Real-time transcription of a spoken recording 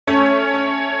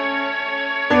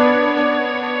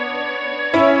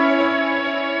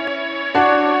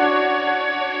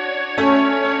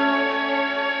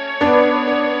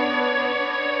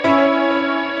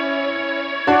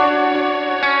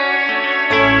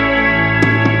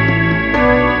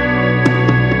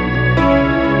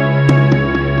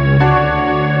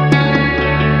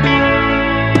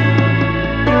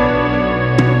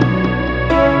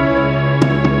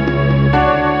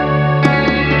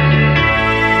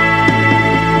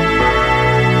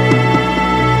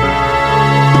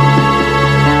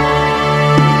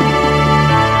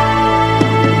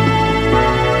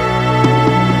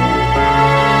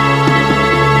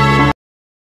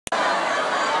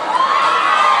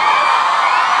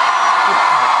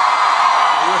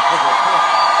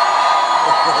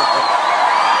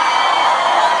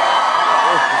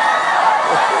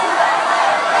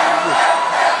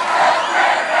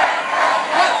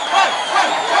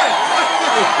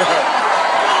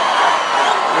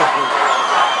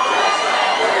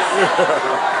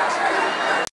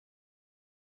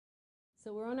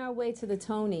So we're on our way to the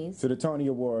Tonys. To the Tony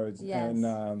Awards, yes.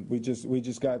 And we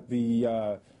just got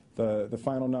the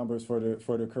final numbers for the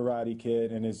Karate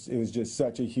Kid, and it was just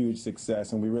such a huge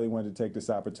success, and we really wanted to take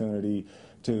this opportunity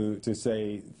to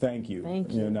say thank you.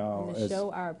 Thank you. And to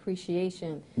show our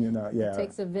appreciation. Yeah. It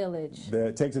takes a village.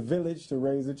 It takes a village to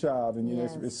raise a child, and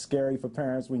yes. It's scary for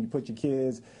parents when you put your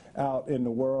kids out in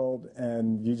the world,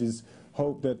 and you just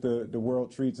hope that the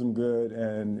world treats them good,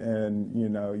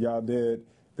 and y'all did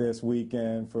this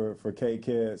weekend for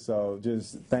K-Kid, so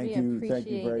just thank you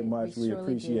very much. We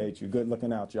appreciate you. Good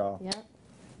looking out, y'all. Yep.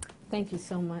 Thank you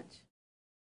so much.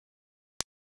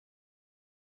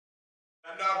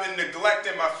 I know I've been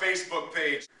neglecting my Facebook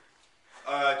page.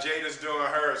 Jada's doing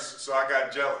hers, so I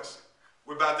got jealous.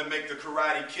 We're about to make the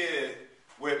Karate Kid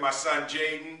with my son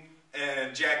Jaden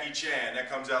and Jackie Chan. That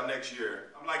comes out next year.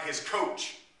 I'm like his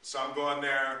coach, so I'm going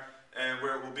there, and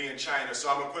we'll be in China. So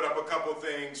I'm gonna put up a couple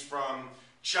things from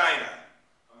China.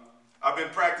 I've been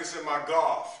practicing my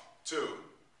golf too.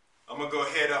 I'm gonna go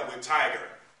head up with Tiger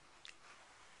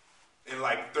in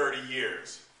like 30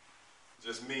 years.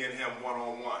 Just me and him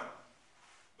one-on-one.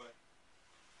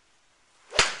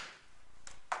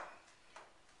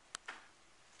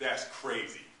 That's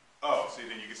crazy. Oh, see,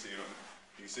 then you can see it.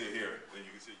 You can see it here. Then you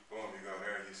can see, boom, you go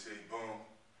there, you see, boom.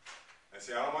 And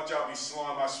see, I don't want y'all to be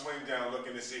slowing my swing down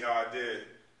looking to see how I did.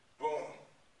 Boom.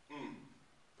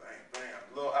 Bang, bam.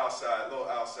 A little outside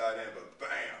in, but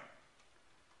bam.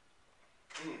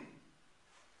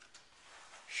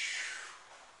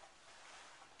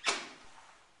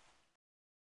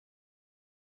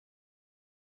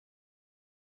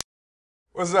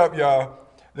 What's up, y'all?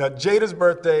 Now, Jada's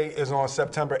birthday is on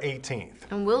September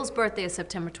 18th. And Will's birthday is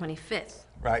September 25th.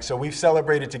 Right, so we've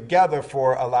celebrated together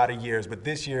for a lot of years, but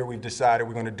this year we've decided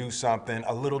we're going to do something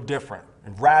a little different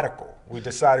and radical. We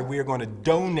decided we are going to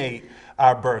donate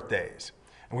our birthdays.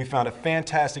 And we found a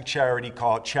fantastic charity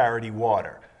called Charity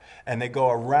Water. And they go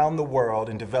around the world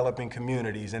in developing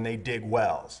communities and they dig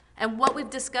wells. And what we've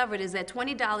discovered is that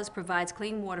 $20 provides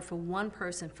clean water for one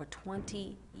person for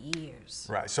 20 years.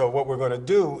 Right, so what we're going to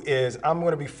do is, I'm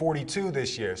going to be 42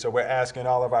 this year, so we're asking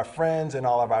all of our friends and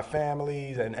all of our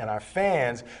families and our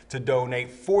fans to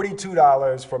donate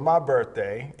 $42 for my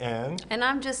birthday. And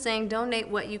I'm just saying donate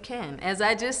what you can. As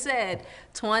I just said,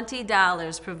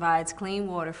 $20 provides clean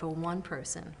water for one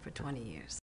person for 20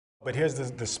 years. But here's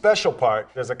the special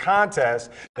part. There's a contest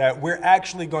that we're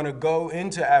actually going to go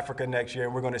into Africa next year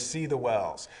and we're going to see the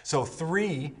wells. So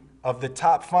 3 of the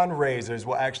top fundraisers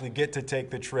will actually get to take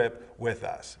the trip with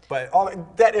us. But all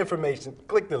that information,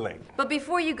 click the link. But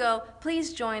before you go,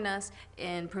 please join us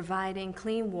in providing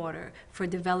clean water for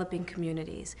developing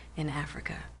communities in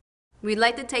Africa. We'd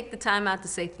like to take the time out to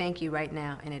say thank you right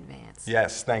now in advance.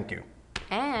 Yes, thank you.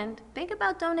 And think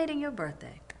about donating your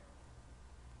birthday.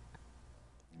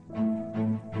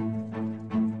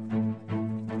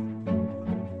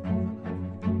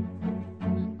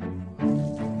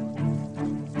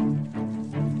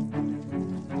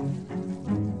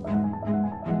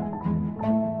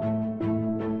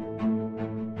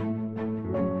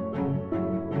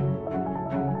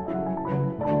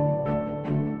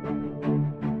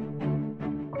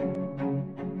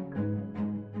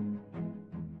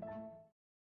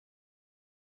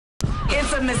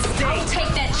 It's a mistake. I'll take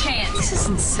that chance. This is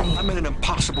insane. I'm in an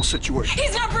impossible situation.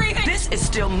 He's not breathing. This is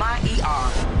still my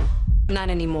ER. Not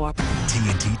anymore.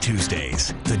 TNT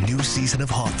Tuesdays. The new season of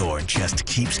Hawthorne just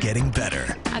keeps getting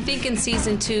better. I think in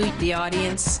season 2, the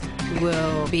audience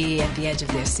will be at the edge of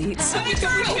their seats.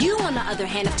 You, on the other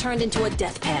hand, have turned into a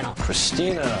death panel.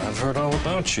 Christina, I've heard all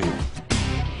about you.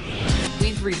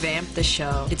 We've revamped the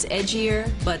show. It's edgier,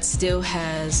 but still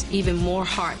has even more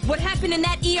heart. What happened in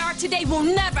that ER today will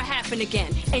never happen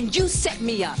again, and you set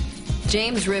me up.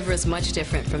 James River is much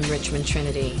different from Richmond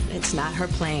Trinity. It's not her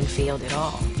playing field at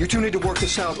all. You two need to work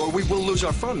this out, or we will lose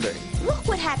our funding. Look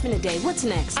what happened today. What's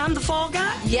next? I'm the fall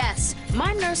guy? Yes.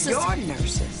 My nurses... Your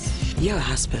nurses? Your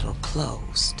hospital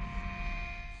closed.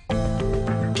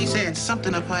 She's had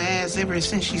something up her ass ever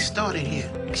since she started here.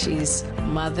 She's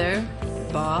mother,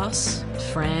 boss,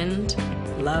 friend,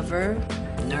 lover,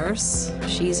 nurse.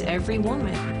 She's every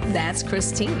woman. That's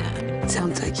Christina.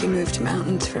 Sounds like you moved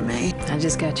mountains for me. I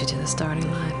just got you to the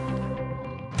starting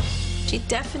line. She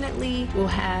definitely will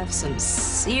have some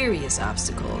serious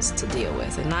obstacles to deal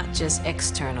with, and not just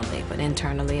externally, but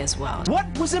internally as well.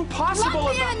 What was impossible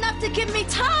Love me about... enough to give me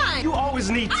time! You always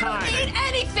need time. I don't need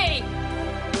anything!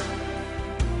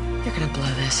 You're gonna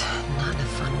blow this, not in a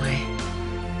fun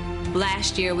way.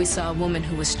 Last year, we saw a woman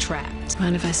who was trapped.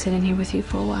 Mind if I sit in here with you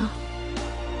for a while?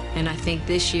 And I think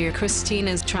this year,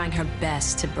 Christina's trying her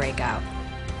best to break out.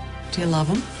 Do you love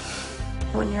him?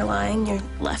 When you're lying, your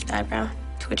left eyebrow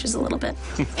twitches a little bit.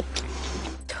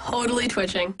 Totally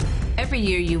twitching. Every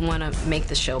year you want to make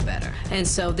the show better. And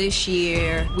so this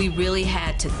year, we really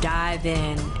had to dive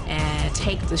in and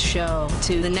take the show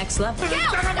to the next level.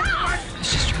 I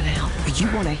was just trying to help. If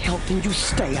you want to help, then you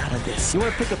stay out of this. You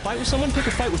want to pick a fight with someone? Pick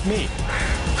a fight with me.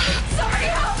 Somebody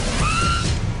help!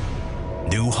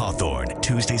 New Hawthorne,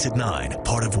 Tuesdays at 9,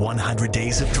 part of 100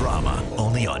 Days of Drama,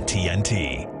 only on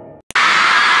TNT.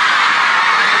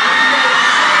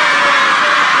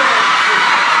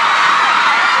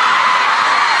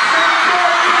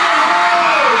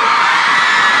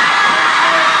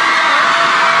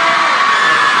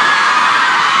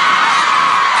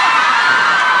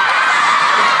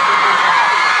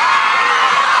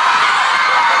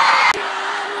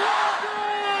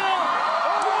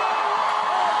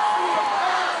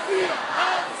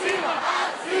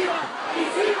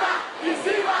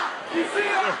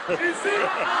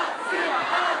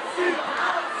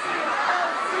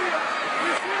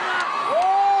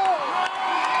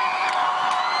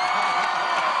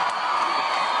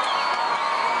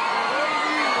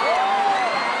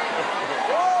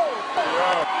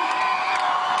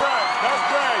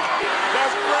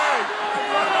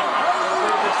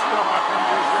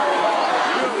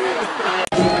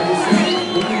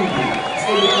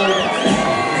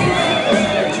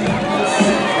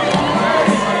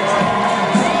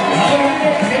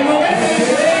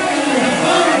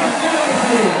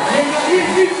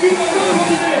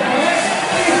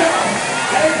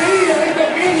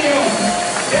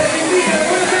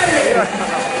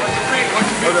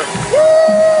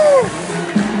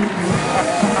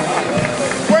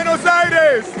 Buenos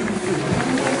Aires!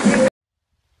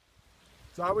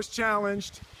 So I was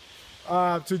challenged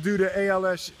to do the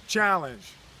ALS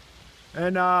challenge.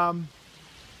 And I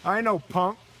ain't no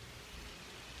punk.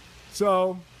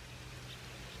 So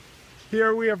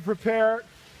here we are prepared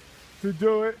to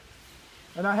do it.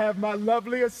 And I have my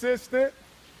lovely assistant,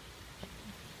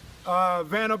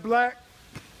 Vanna Black.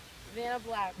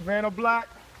 Vanna Black.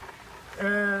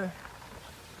 And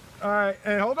all right,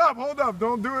 and hold up,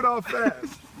 don't do it all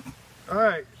fast. All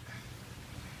right,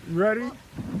 you ready?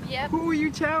 Yep. Who are you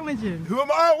challenging? Who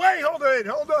am I? Oh, wait,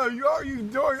 hold on. You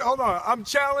doing? Hold on. I'm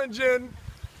challenging.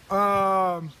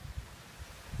 I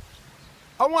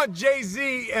want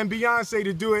Jay-Z and Beyonce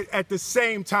to do it at the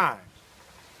same time.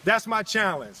 That's my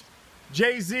challenge.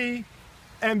 Jay-Z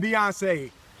and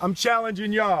Beyonce. I'm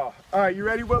challenging y'all. All right, you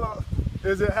ready, Willow?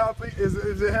 Is it healthy? Is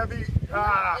it heavy?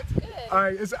 No, it's good. All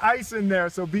right, it's ice in there,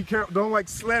 so be careful. Don't like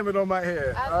slam it on my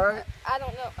head. All right. I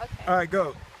don't know. Okay. All right,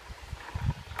 go.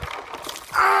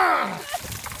 Ah!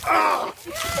 Ah!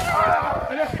 Ah!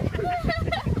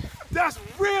 That's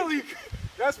really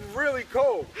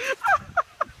cold.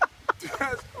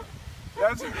 That's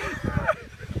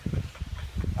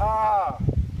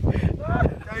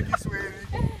Thank you, sweetie.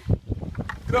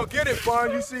 No, get it,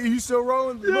 Fawn. You see, you still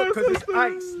rolling? Look, because it's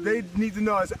ice. They need to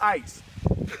know it's ice.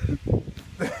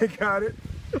 They got it?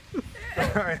 All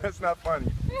right, that's not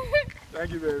funny.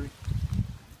 Thank you, baby.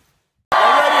 All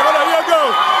ready? Hold on, here we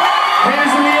go.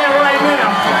 Hands in the air right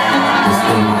now.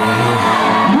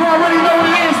 You already know what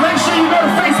it is. Make sure you go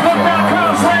to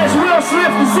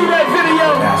Facebook.com/RealSwift to see that video.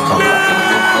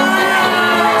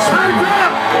 Turn it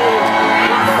up.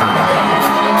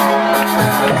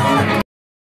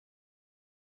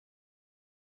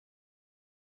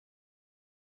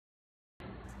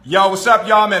 Yo, what's up,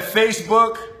 y'all? I'm at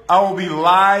Facebook. I will be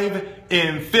live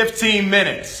in 15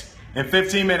 minutes.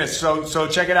 So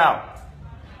check it out.